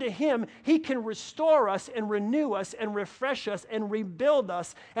turn to him, he can restore us and renew us and refresh us and rebuild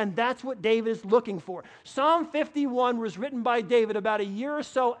us. And that's what David is looking for. Psalm 51 was written by David about a year or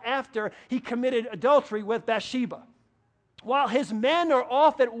so after he committed adultery with Bathsheba. While his men are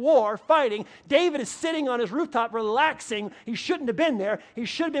off at war fighting, David is sitting on his rooftop relaxing. He shouldn't have been there. He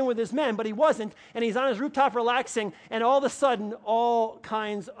should have been with his men, but he wasn't. And he's on his rooftop relaxing, and all of a sudden, all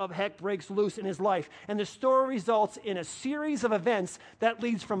kinds of heck breaks loose in his life. And the story results in a series of events that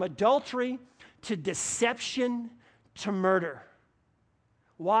leads from adultery to deception to murder.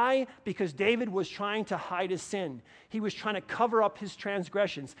 Why? Because David was trying to hide his sin. He was trying to cover up his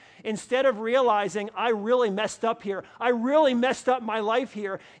transgressions. Instead of realizing, I really messed up here. I really messed up my life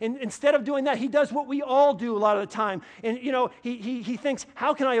here. And instead of doing that, he does what we all do a lot of the time. And, you know, he thinks,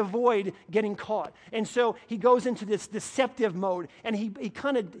 how can I avoid getting caught? And so he goes into this deceptive mode, and he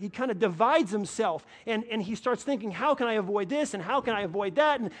kind of divides himself. And he starts thinking, how can I avoid this? And how can I avoid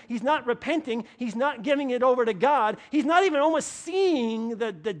that? And he's not repenting. He's not giving it over to God. He's not even almost seeing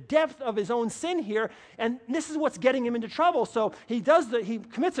the depth of his own sin here. And this is what's getting him into trouble. So he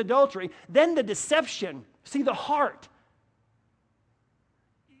commits adultery, then the deception. See, the heart.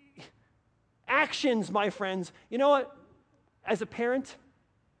 Actions, my friends. You know what? As a parent,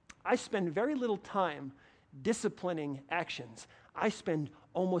 I spend very little time disciplining actions. I spend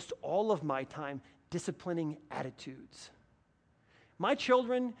almost all of my time disciplining attitudes. My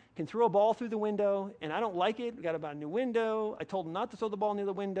children can throw a ball through the window, and I don't like it. We got to buy a new window. I told them not to throw the ball near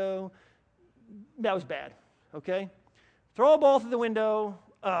the window. That was bad, okay? Throw a ball through the window.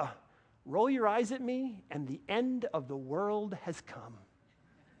 Roll your eyes at me, and the end of the world has come.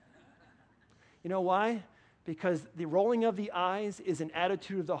 You know why? Because the rolling of the eyes is an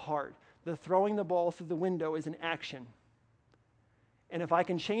attitude of the heart. The throwing the ball through the window is an action. And if I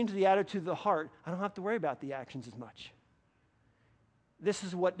can change the attitude of the heart, I don't have to worry about the actions as much. This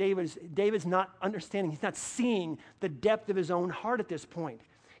is what David's not understanding. He's not seeing the depth of his own heart at this point.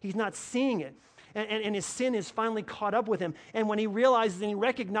 He's not seeing it. and his sin is finally caught up with him. And when he realizes and he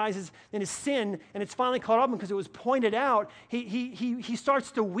recognizes in his sin, and it's finally caught up with him because it was pointed out, he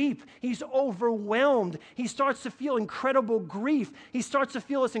starts to weep. He's overwhelmed. He starts to feel incredible grief. He starts to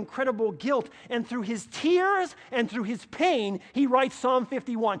feel this incredible guilt. And through his tears and through his pain, he writes Psalm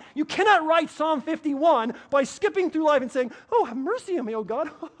 51. You cannot write Psalm 51 by skipping through life and saying, oh, have mercy on me, oh God.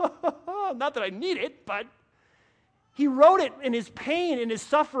 Not that I need it, but he wrote it in his pain, in his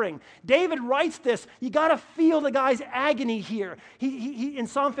suffering. David writes this. You got to feel the guy's agony here. He in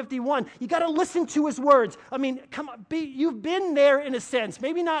Psalm 51, you got to listen to his words. I mean, come on, you've been there in a sense.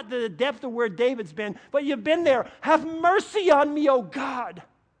 Maybe not the depth of where David's been, but you've been there. Have mercy on me, O God.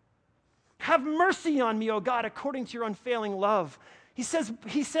 Have mercy on me, O God, according to your unfailing love. He says,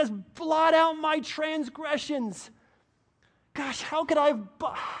 blot out my transgressions. Gosh, how could I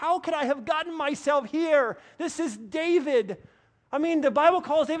have gotten myself here? This is David. I mean, the Bible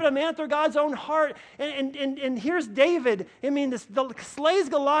calls David a man after God's own heart. And here's David. I mean, slays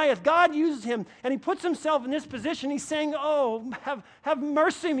Goliath. God uses him, and he puts himself in this position. He's saying, oh, have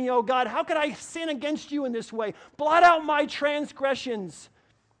mercy on me, oh God. How could I sin against you in this way? Blot out my transgressions.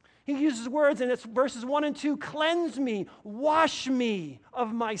 He uses words, and it's verses 1 and 2. Cleanse me, wash me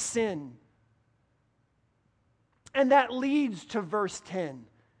of my sin. And that leads to verse 10.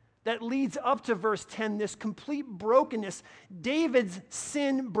 That leads up to verse 10, this complete brokenness. David's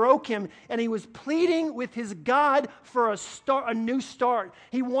sin broke him, and he was pleading with his God for a new start.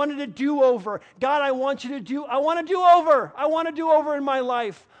 He wanted a do-over. God, I want a do-over. I want a do-over in my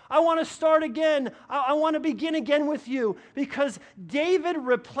life. I want to start again. I want to begin again with you. Because David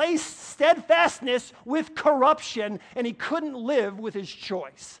replaced steadfastness with corruption, and he couldn't live with his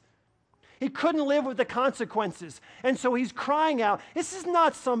choice. He couldn't live with the consequences. And so he's crying out. This is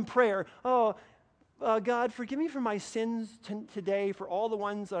not some prayer. Oh, God, forgive me for my sins today, for all the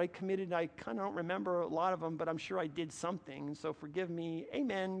ones that I committed. I kind of don't remember a lot of them, but I'm sure I did something. So forgive me.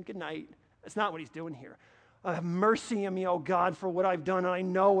 Amen. Good night. That's not what he's doing here. Have mercy on me, oh God, for what I've done, and I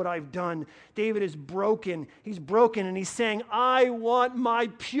know what I've done. David is broken. He's broken, and he's saying, I want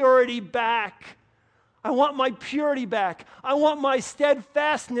my purity back. I want my purity back. I want my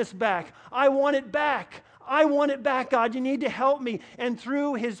steadfastness back. I want it back. I want it back, God. You need to help me. And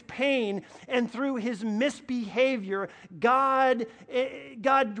through his pain and through his misbehavior, God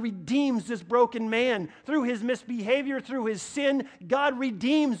redeems this broken man. Through his misbehavior, through his sin, God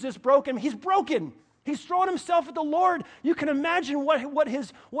redeems this broken man. He's broken. He's thrown himself at the Lord. You can imagine what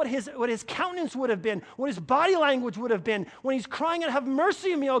his countenance would have been, what his body language would have been when he's crying out, have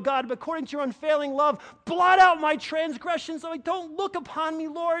mercy on me, O God, but according to your unfailing love, blot out my transgressions. Like, don't look upon me,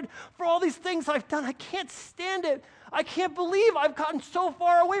 Lord, for all these things I've done. I can't stand it. I can't believe I've gotten so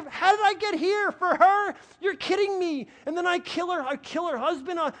far away. How did I get here? For her? You're kidding me. And then I kill her. I kill her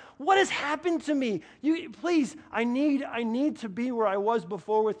husband. What has happened to me? Please, I need to be where I was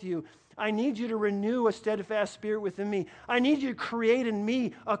before with you. I need you to renew a steadfast spirit within me. I need you to create in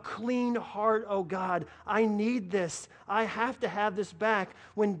me a clean heart, oh God. I need this. I have to have this back.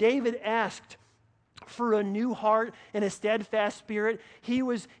 When David asked for a new heart and a steadfast spirit, he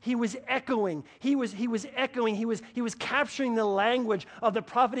was echoing. He was capturing the language of the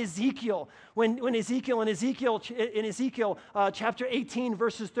prophet Ezekiel. When Ezekiel chapter 18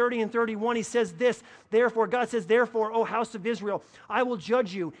 verses 30 and 31, he says this, God says, therefore, O house of Israel, I will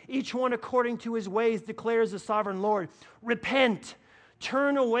judge you, each one according to his ways, declares the sovereign Lord. Repent.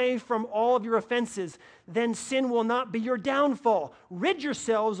 Turn away from all of your offenses, then sin will not be your downfall. Rid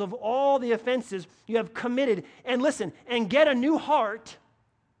yourselves of all the offenses you have committed, and listen, and get a new heart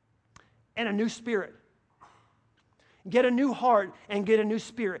and a new spirit. Get a new heart and get a new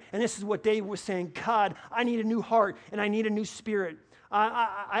spirit. And this is what David was saying, God, I need a new heart and I need a new spirit.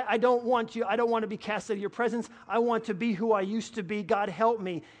 I don't want to be cast out of your presence. I want to be who I used to be. God, help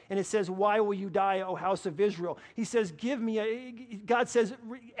me. And it says, why will you die, O house of Israel? He says, God says,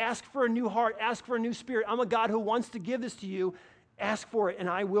 ask for a new heart, ask for a new spirit. I'm a God who wants to give this to you. Ask for it, and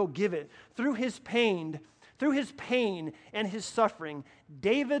I will give it. Through his pain and his suffering,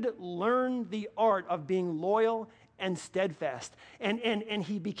 David learned the art of being loyal and steadfast. And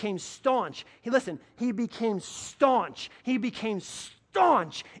he became staunch. He became staunch. He became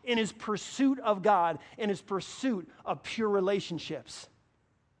staunch in his pursuit of God, in his pursuit of pure relationships.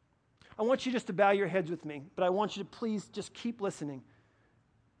 I want you just to bow your heads with me, but I want you to please just keep listening.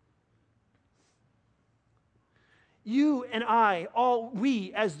 You and I,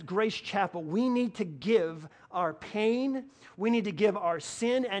 we as Grace Chapel, we need to give our pain. We need to give our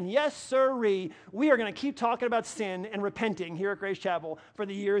sin. And yes, sirree, we are going to keep talking about sin and repenting here at Grace Chapel for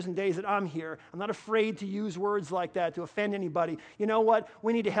the years and days that I'm here. I'm not afraid to use words like that to offend anybody. You know what?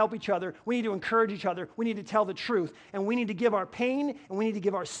 We need to help each other. We need to encourage each other. We need to tell the truth. And we need to give our pain, and we need to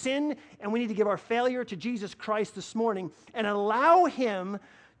give our sin, and we need to give our failure to Jesus Christ this morning and allow him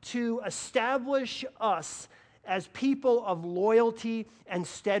to establish us as people of loyalty and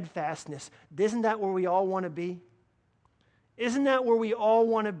steadfastness. Isn't that where we all want to be? Isn't that where we all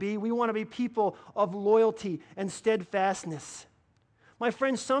want to be? We want to be people of loyalty and steadfastness. My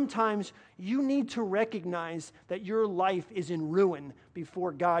friends, sometimes you need to recognize that your life is in ruin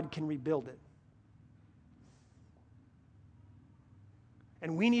before God can rebuild it.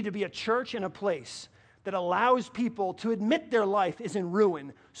 And we need to be a church and a place that allows people to admit their life is in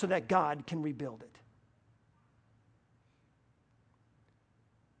ruin so that God can rebuild it.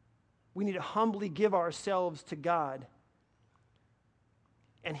 We need to humbly give ourselves to God,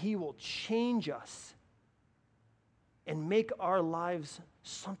 and he will change us and make our lives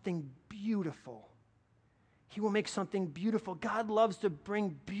something beautiful. He will make something beautiful. God loves to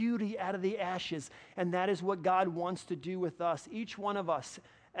bring beauty out of the ashes, and that is what God wants to do with us. Each one of us,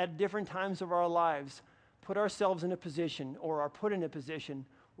 at different times of our lives, put ourselves in a position or are put in a position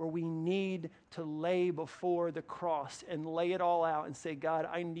where we need to lay before the cross and lay it all out and say, God,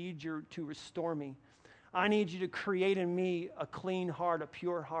 I need you to restore me. I need you to create in me a clean heart, a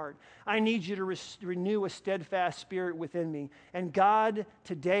pure heart. I need you to renew a steadfast spirit within me. And God,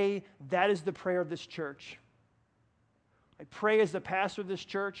 today, that is the prayer of this church. I pray as the pastor of this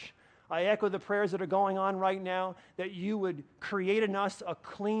church, I echo the prayers that are going on right now, that you would create in us a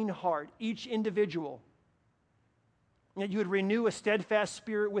clean heart, each individual, that you would renew a steadfast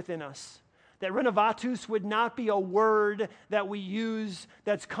spirit within us. That renovatus would not be a word that we use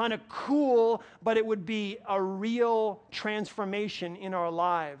that's kind of cool, but it would be a real transformation in our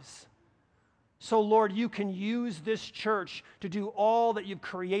lives. So, Lord, you can use this church to do all that you've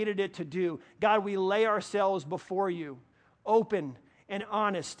created it to do. God, we lay ourselves before you, open and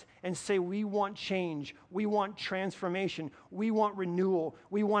honest, and say we want change, we want transformation, we want renewal,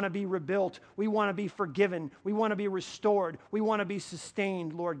 we want to be rebuilt, we want to be forgiven, we want to be restored, we want to be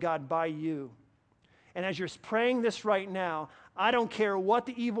sustained, Lord God, by you. And as you're praying this right now, I don't care what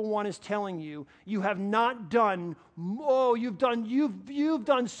the evil one is telling you. You have not done. You've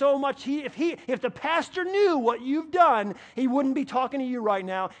done so much. If the pastor knew what you've done, he wouldn't be talking to you right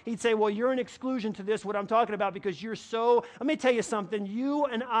now. He'd say, "Well, you're an exclusion to this. What I'm talking about because you're so." Let me tell you something. You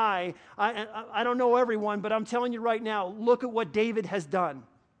and I don't know everyone, but I'm telling you right now. Look at what David has done.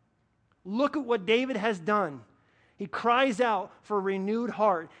 Look at what David has done. He cries out for a renewed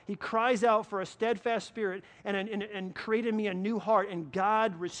heart. He cries out for a steadfast spirit and created me a new heart. And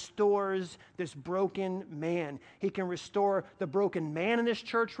God restores this broken man. He can restore the broken man in this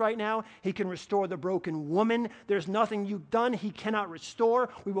church right now. He can restore the broken woman. There's nothing you've done he cannot restore.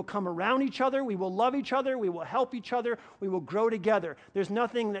 We will come around each other. We will love each other. We will help each other. We will grow together. There's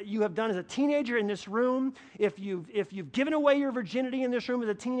nothing that you have done as a teenager in this room, if you've given away your virginity in this room as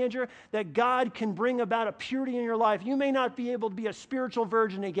a teenager, that God can bring about a purity in your life. You may not be able to be a spiritual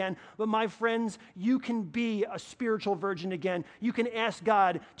virgin again, but my friends, you can be a spiritual virgin again. You can ask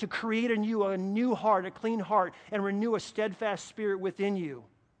God to create in you a new heart, a clean heart, and renew a steadfast spirit within you.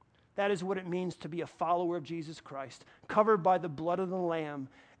 That is what it means to be a follower of Jesus Christ, covered by the blood of the Lamb,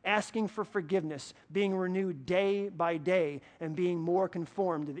 asking for forgiveness, being renewed day by day, and being more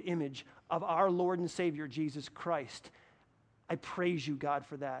conformed to the image of our Lord and Savior, Jesus Christ. I praise you, God,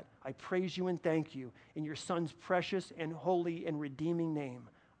 for that. I praise you and thank you in your Son's precious and holy and redeeming name.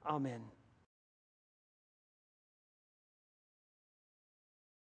 Amen.